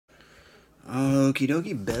Okie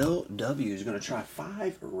dokie, Bill W is going to try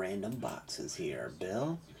 5 random boxes here.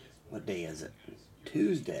 Bill, what day is it?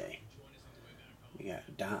 Tuesday. We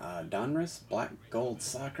got Donruss, Black Gold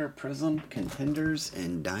Soccer, Prism, Contenders,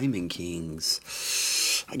 and Diamond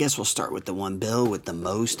Kings. I guess we'll start with the one, Bill, with the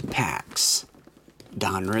most packs.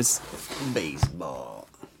 Donruss Baseball.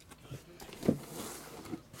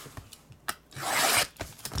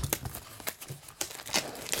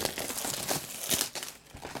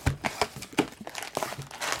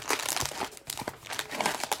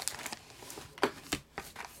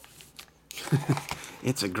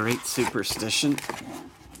 It's a great superstition.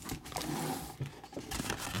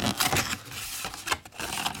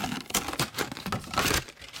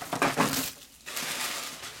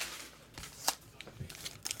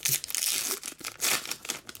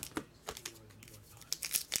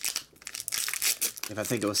 If I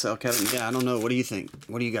think it will sell, Kevin, yeah, I don't know. What do you think?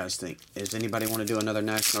 What do you guys think? Does anybody want to do another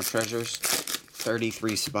National Treasures?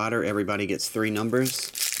 33 spotter. Everybody gets 3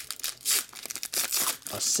 numbers.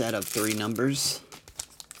 A set of 3 numbers.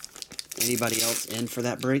 Anybody else in for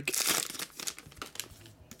that break?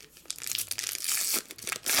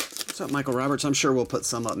 What's up, Michael Roberts? I'm sure we'll put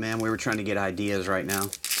some up, man. We were trying to get ideas right now.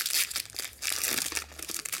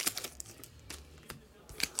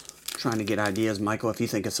 Trying to get ideas. Michael, if you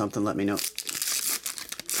think of something, let me know.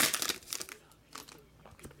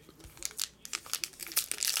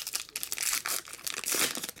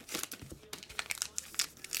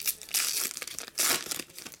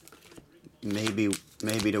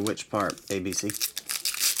 Maybe to which part, ABC?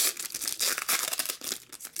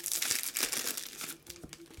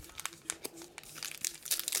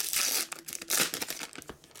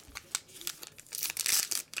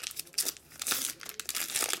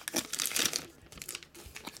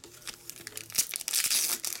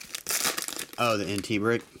 Oh, the NT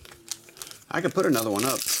break. I could put another one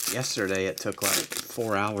up. Yesterday it took like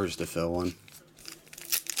 4 hours to fill one.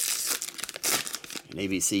 And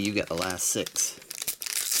ABC, you got the last 6.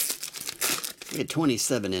 We had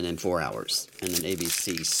 27 in 4 hours, and then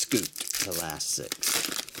ABC scooped the last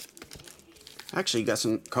 6. Actually, you got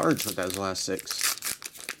some cards with those last 6.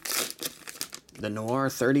 The Noir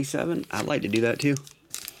 37, I'd like to do that too.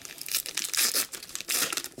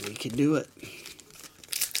 We could do it.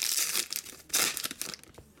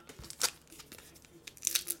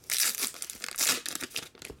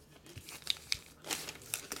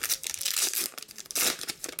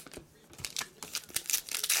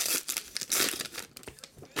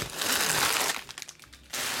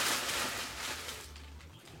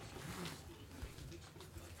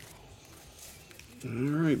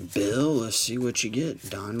 Alright, Bill, let's see what you get.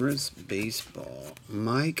 Donruss Baseball.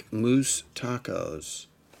 Mike Moose Tacos.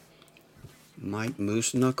 Mike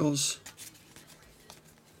Moose Knuckles.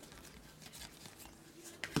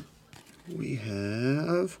 We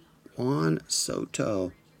have Juan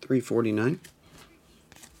Soto, 349.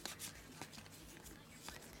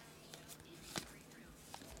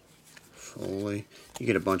 Foley. You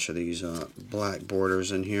get a bunch of these black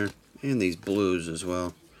borders in here, and these blues as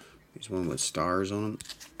well. There's one with stars on them.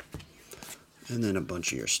 And then a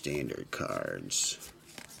bunch of your standard cards.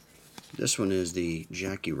 This one is the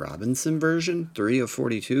Jackie Robinson version. 3 of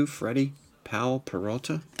 42. Freddie Powell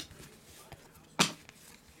Peralta.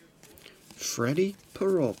 Freddie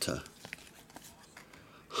Peralta.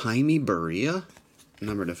 Jaime Barria.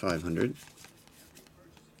 Number to 500.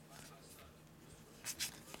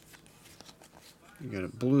 You got a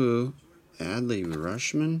blue Adley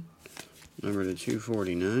Rushman. Number to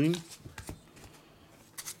 249.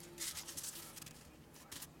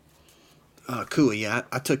 Cool, yeah,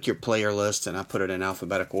 I took your player list and I put it in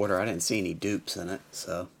alphabetical order. I didn't see any dupes in it,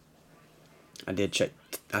 so I did check.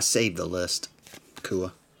 I saved the list.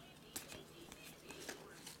 Cool.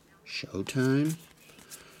 Showtime.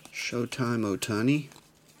 Showtime Otani.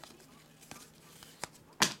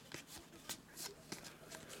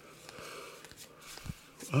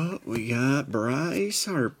 Oh, we got Bryce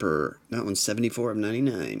Harper. That one's 74 of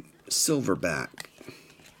 99. Silverback.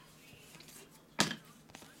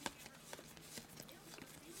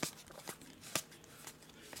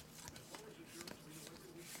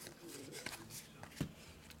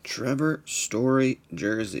 Trevor Story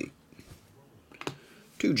jersey.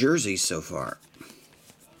 2 jerseys so far.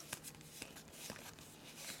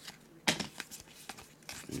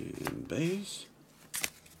 And base.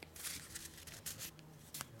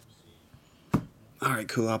 Alright,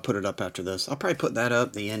 cool. I'll put it up after this. I'll probably put that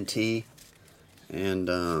up, the NT, and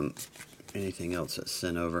anything else that's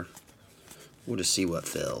sent over. We'll just see what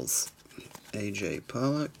fills. AJ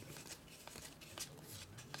Pollock.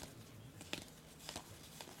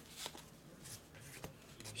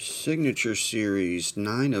 Signature Series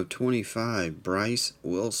 9 of 25, Bryce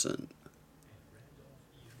Wilson.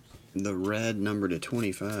 The red number to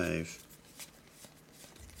 25.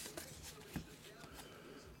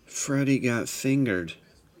 Freddie got fingered.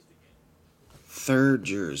 Third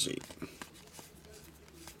jersey.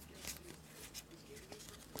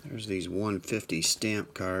 There's these 150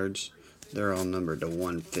 stamp cards. They're all numbered to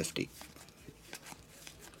 150.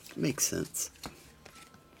 Makes sense.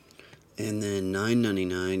 And then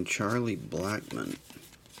 $9.99, Charlie Blackmon.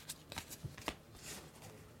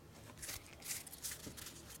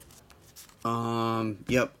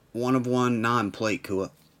 Yep, 1 of 1 non-plate,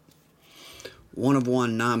 Kua. 1 of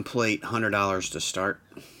 1 non-plate, $100 to start.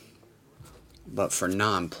 But for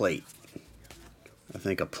non-plate, I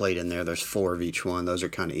think a plate in there, there's 4 of each one. Those are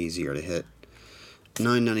kind of easier to hit.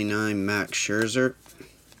 $9.99, Max Scherzer.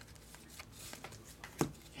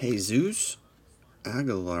 Jesus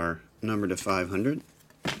Aguilar, number to 500.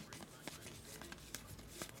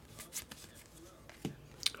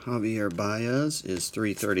 Javier Baez is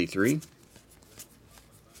 333.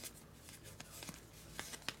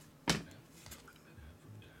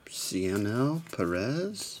 Cianel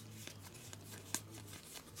Perez.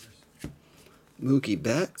 Mookie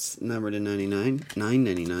Betts, number to 99,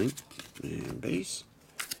 $9.99. And base.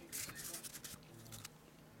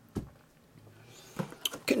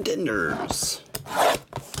 Contenders.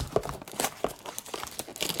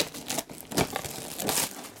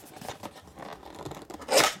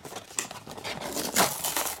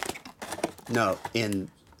 No, in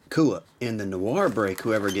Kua, in the Noir break,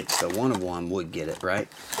 whoever gets the 1 of 1 would get it, right?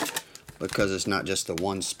 Because it's not just the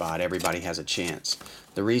one spot, everybody has a chance.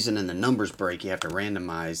 The reason in the numbers break you have to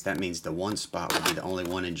randomize, that means the 1 spot will be the only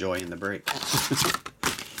one enjoying the break.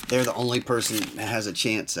 They're the only person that has a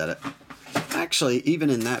chance at it. Actually,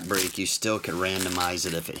 even in that break, you still could randomize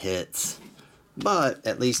it if it hits. But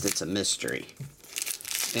at least it's a mystery.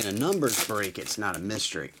 In a numbers break, it's not a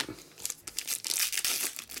mystery.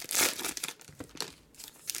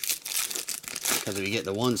 Because if you get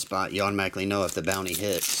the 1 spot, you automatically know if the bounty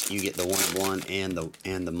hits, you get the 1 of 1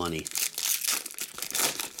 and the money.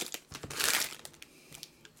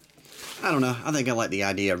 I don't know. I think I like the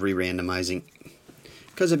idea of re-randomizing.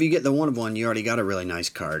 Because if you get the 1 of 1, you already got a really nice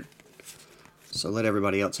card. So let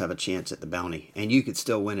everybody else have a chance at the bounty. And you could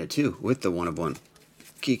still win it too with the 1 of 1.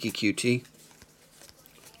 Kiki QT.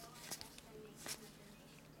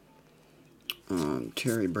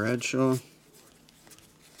 Terry Bradshaw.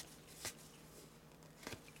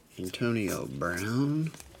 Antonio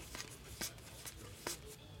Brown.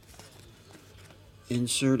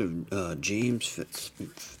 Insert of James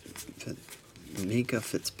Minka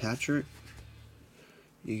Fitzpatrick.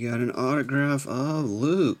 You got an autograph of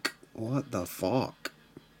Luke. What the fuck?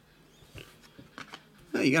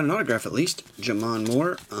 Oh, you got an autograph at least. Jamon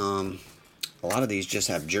Moore. A lot of these just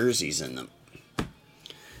have jerseys in them.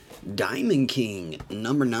 Diamond King,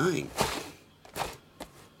 number 9.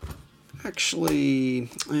 Actually,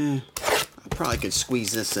 I probably could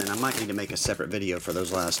squeeze this in. I might need to make a separate video for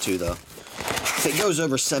those last 2, though. If it goes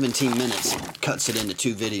over 17 minutes, it cuts it into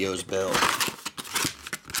 2 videos, Bill.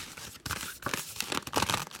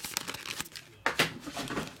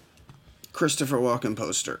 Christopher Walken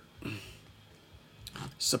poster.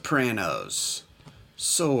 Sopranos.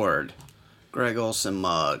 Sword. Greg Olson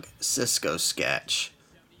mug. Cisco sketch.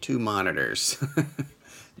 2 monitors.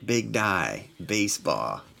 Big die.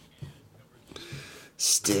 Baseball.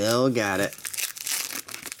 Still got it.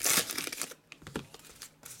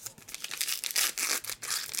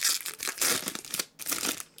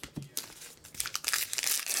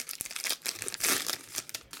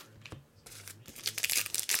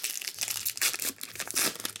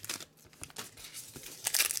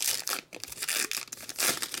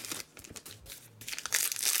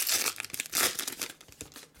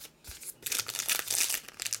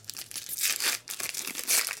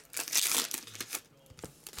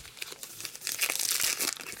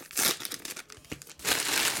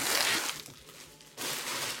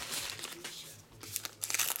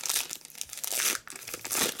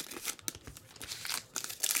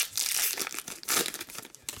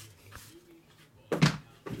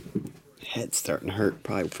 Head's starting to hurt,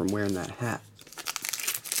 probably from wearing that hat.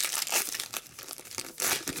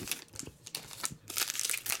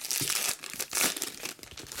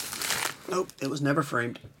 Nope, it was never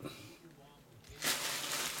framed.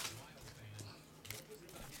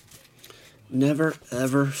 Never,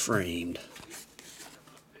 ever framed.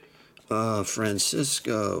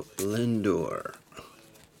 Francisco Lindor.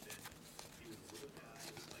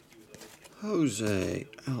 Jose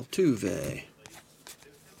Altuve.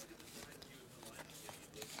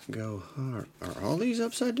 Go hard. Are all these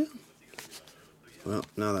upside down? Well,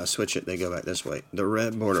 now that I switch it, they go back this way. The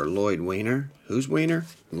red border, Lloyd Weiner. Who's Weiner?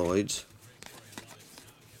 Lloyd's.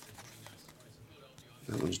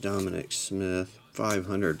 That one's Dominic Smith.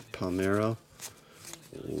 500, Palmero.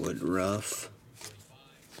 Woodruff.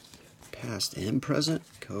 Past and present,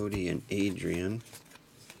 Cody and Adrian.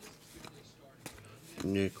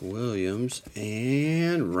 Nick Williams.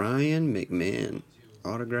 And Ryan McMahon.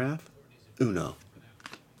 Autograph. Uno.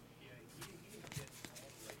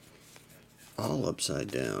 All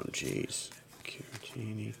upside down, jeez.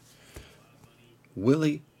 Caratini.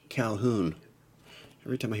 Willie Calhoun.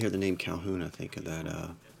 Every time I hear the name Calhoun, I think of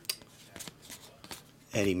that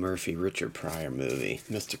Eddie Murphy, Richard Pryor movie,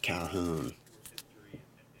 Mr. Calhoun.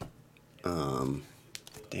 Damn,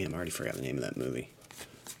 I already forgot the name of that movie.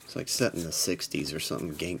 It's like set in the 60s or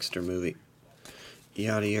something, gangster movie.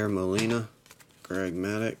 Yadier Molina, Greg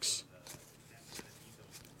Maddox.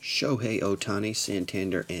 Shohei Ohtani,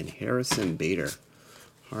 Santander, and Harrison Bader.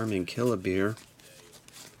 Harmon Killabeer.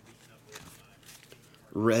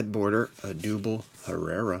 Red border, Adubel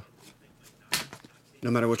Herrera. No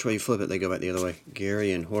matter which way you flip it, they go back the other way.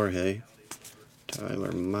 Gary and Jorge.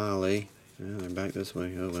 Tyler Mahle. Yeah, they're back this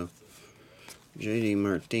way. Oh well. JD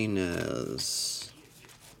Martinez.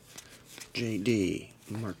 JD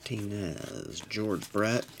Martinez. George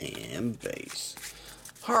Brett. And base.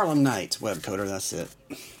 Harlem Knights, web coder, that's it.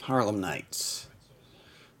 Harlem Knights.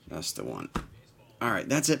 That's the one. Alright,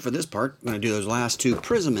 that's it for this part. I'm going to do those last two.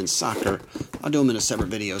 Prism and Soccer. I'll do them in a separate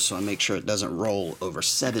video so I make sure it doesn't roll over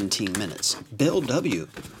 17 minutes. Bill W.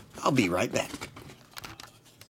 I'll be right back.